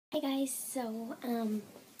Hey guys, so I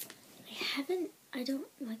don't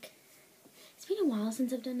like, it's been a while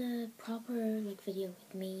since I've done a proper video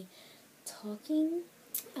with me talking.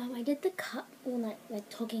 I did the cup, well not like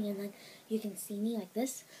talking and then you can see me like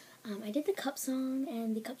this. I did the cup song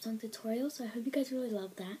and the cup song tutorial, so I hope you guys really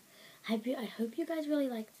loved that. I hope you guys really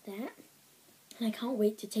liked that, and I can't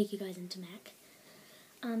wait to take you guys into Mac.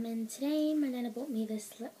 And today my nana bought me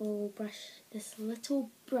this little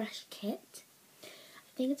brush kit.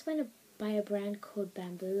 I think it's by a brand called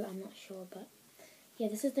Bamboo. I'm not sure, but yeah,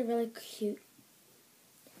 this is the really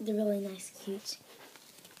nice, cute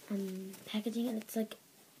packaging, and it's like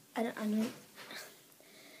I don't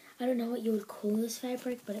know what you would call this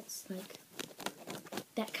fabric, but it's like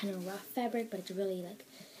that kind of rough fabric, but it's really like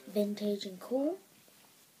vintage and cool.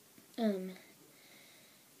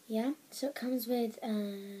 Yeah, so it comes with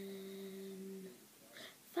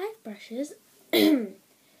 5 brushes.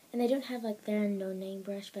 And they don't have like their no-name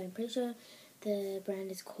brush, but I'm pretty sure the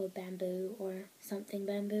brand is called Bamboo or something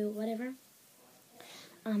Bamboo, whatever.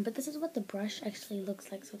 But this is what the brush actually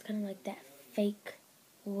looks like, so it's kind of like that fake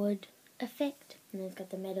wood effect. And then it's got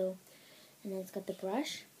the metal, and then it's got the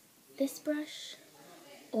brush. This brush,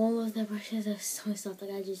 all of the brushes are so soft.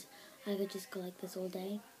 Like I could just go like this all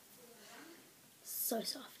day. So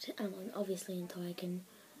soft. Obviously until I can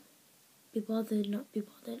be bothered, not be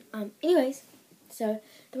bothered. Anyways. So,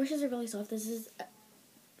 the brushes are really soft. This is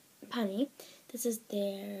Pani. This is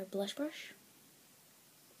their blush brush.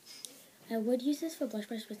 I would use this for blush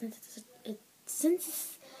brush, but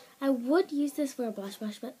since I would use this for a blush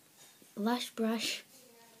brush,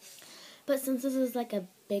 but since this is like a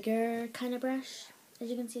bigger kind of brush, as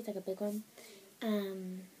you can see, it's like a big one.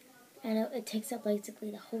 And it takes up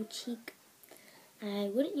basically the whole cheek.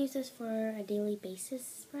 I wouldn't use this for a daily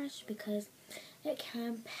basis brush because it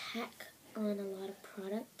can pack on a lot of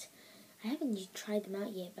product. I haven't tried them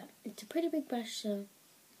out yet, but it's a pretty big brush, so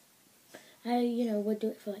I would do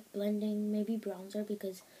it for like blending, maybe bronzer,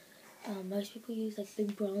 because most people use like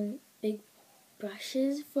big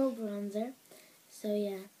brushes for bronzer. So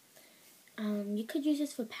yeah, you could use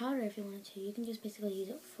this for powder if you wanted to. You can just basically use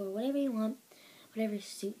it for whatever you want, whatever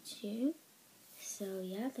suits you. So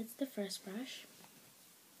yeah, that's the first brush.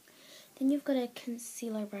 Then you've got a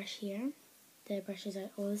concealer brush here. The brushes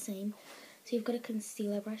are all the same. So you've got a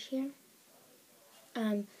concealer brush here.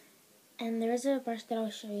 And there is a brush that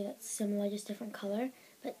I'll show you that's similar, just different color.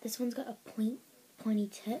 But this one's got a pointy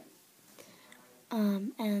tip.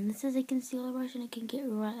 And this is a concealer brush, and it can get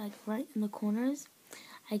right in the corners.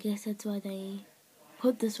 I guess that's why they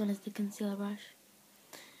put this one as the concealer brush.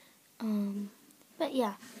 But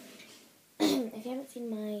yeah, if you haven't seen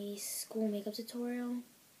my school makeup tutorial,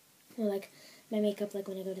 or like my makeup like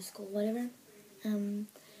when I go to school, whatever,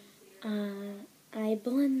 I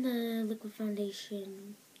blend the liquid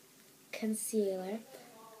foundation concealer,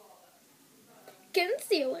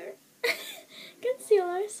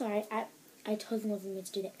 sorry, I totally wasn't meant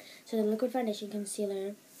to do that. So the liquid foundation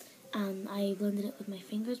concealer, I blended it with my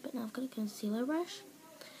fingers, but now I've got a concealer brush,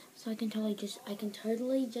 so I can totally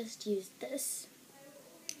just use this.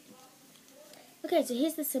 Okay, so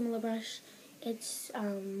here's the similar brush. It's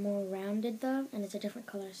more rounded though, and it's a different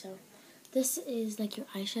color, so this is like your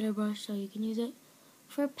eyeshadow brush, so you can use it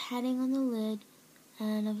for patting on the lid,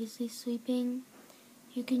 and obviously sweeping.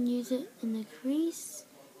 You can use it in the crease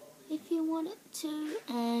if you want it to,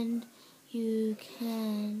 and you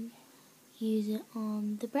can use it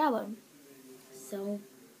on the brow bone. So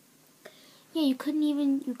yeah, you could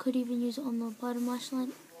even use it on the bottom lash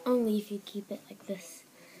line, only if you keep it like this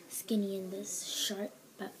skinny and this sharp.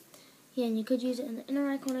 But yeah, and you could use it in the inner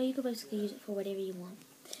right corner. You could basically use it for whatever you want.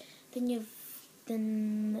 Then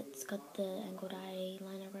it's got the angled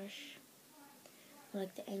eyeliner brush, or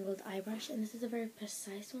like the angled eye brush, and this is a very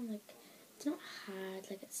precise one. Like, it's not hard,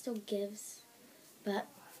 like it still gives, but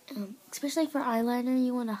especially for eyeliner,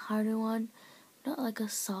 you want a harder one, not like a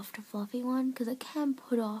soft or fluffy one, because it can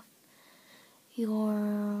put off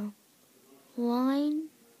your line.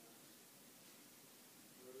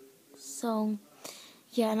 So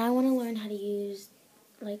yeah, and I want to learn how to use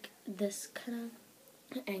like this kind of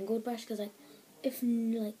angled brush, because if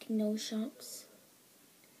no shops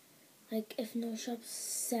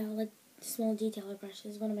sell like small detailer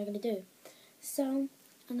brushes, what am I going to do? So I'm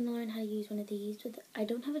going to learn how to use one of these. I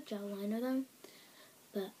don't have a gel liner though,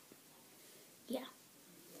 but yeah,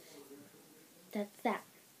 that's that.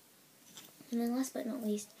 And then last but not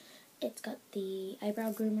least, it's got the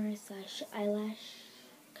eyebrow groomer / eyelash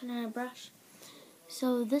kind of brush.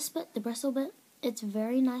 So this bit, the bristle bit, it's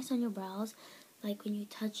very nice on your brows. Like when you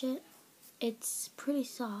touch it, it's pretty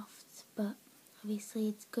soft, but obviously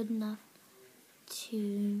it's good enough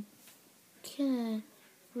to kind of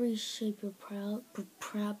reshape your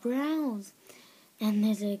brows. And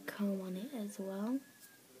there's a comb on it as well.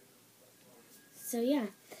 So yeah,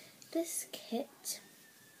 this kit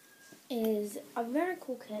is a very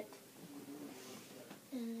cool kit.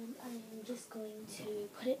 And I'm just going to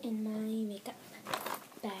put it in my makeup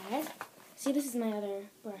bag. See, this is my other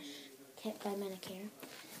brush kit by Manicare.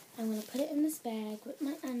 I'm going to put it in this bag with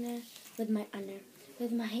my other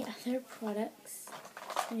products.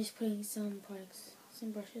 I'm just putting some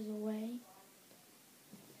brushes away.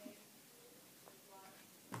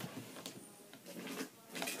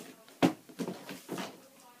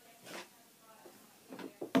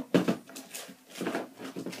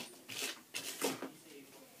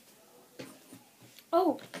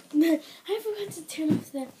 Oh, I forgot to turn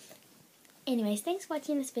off the... Anyways, thanks for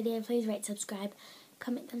watching this video. Please rate, subscribe,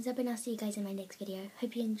 comment, thumbs up, and I'll see you guys in my next video.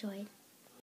 Hope you enjoyed.